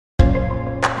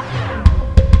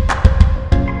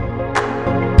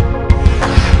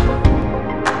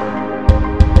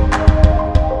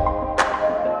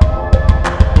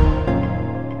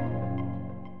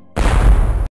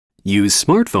Use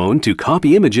smartphone to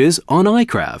copy images on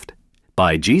iCraft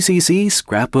by GCC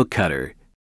Scrapbook Cutter.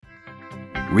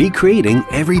 Recreating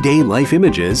everyday life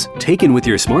images taken with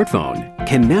your smartphone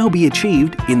can now be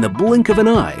achieved in the blink of an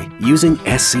eye using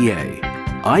SCA.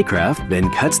 iCraft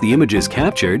then cuts the images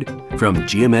captured from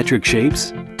geometric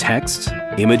shapes, texts,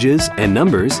 images, and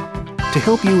numbers to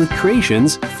help you with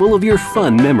creations full of your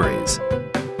fun memories.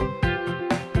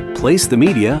 Place the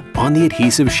media on the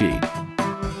adhesive sheet.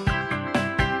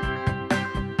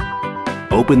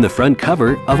 Open the front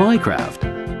cover of iCraft.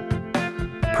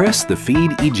 Press the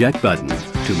Feed Eject button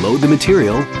to load the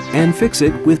material and fix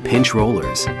it with pinch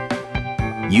rollers.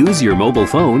 Use your mobile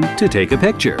phone to take a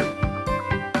picture.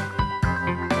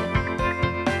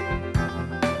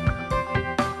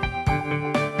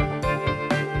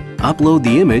 Upload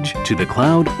the image to the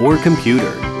cloud or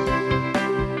computer.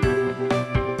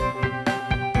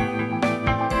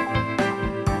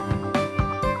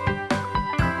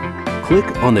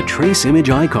 Click on the Trace Image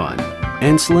icon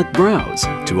and select Browse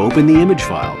to open the image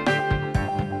file.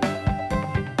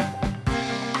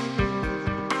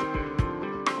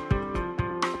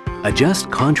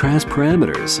 Adjust contrast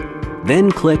parameters,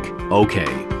 then click OK.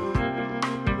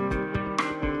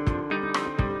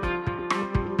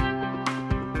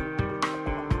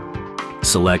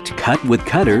 Select Cut with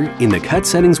Cutter in the Cut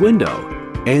Settings window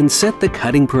and set the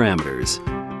cutting parameters.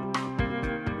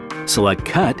 Select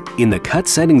Cut in the Cut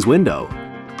Settings window.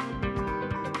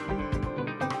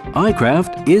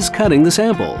 iCraft is cutting the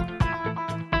sample.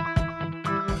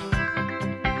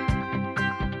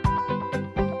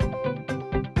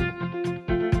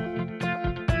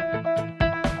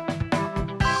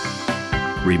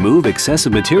 Remove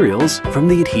excessive materials from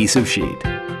the adhesive sheet.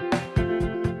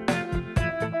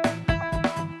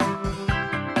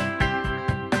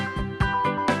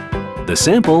 The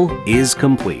sample is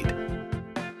complete.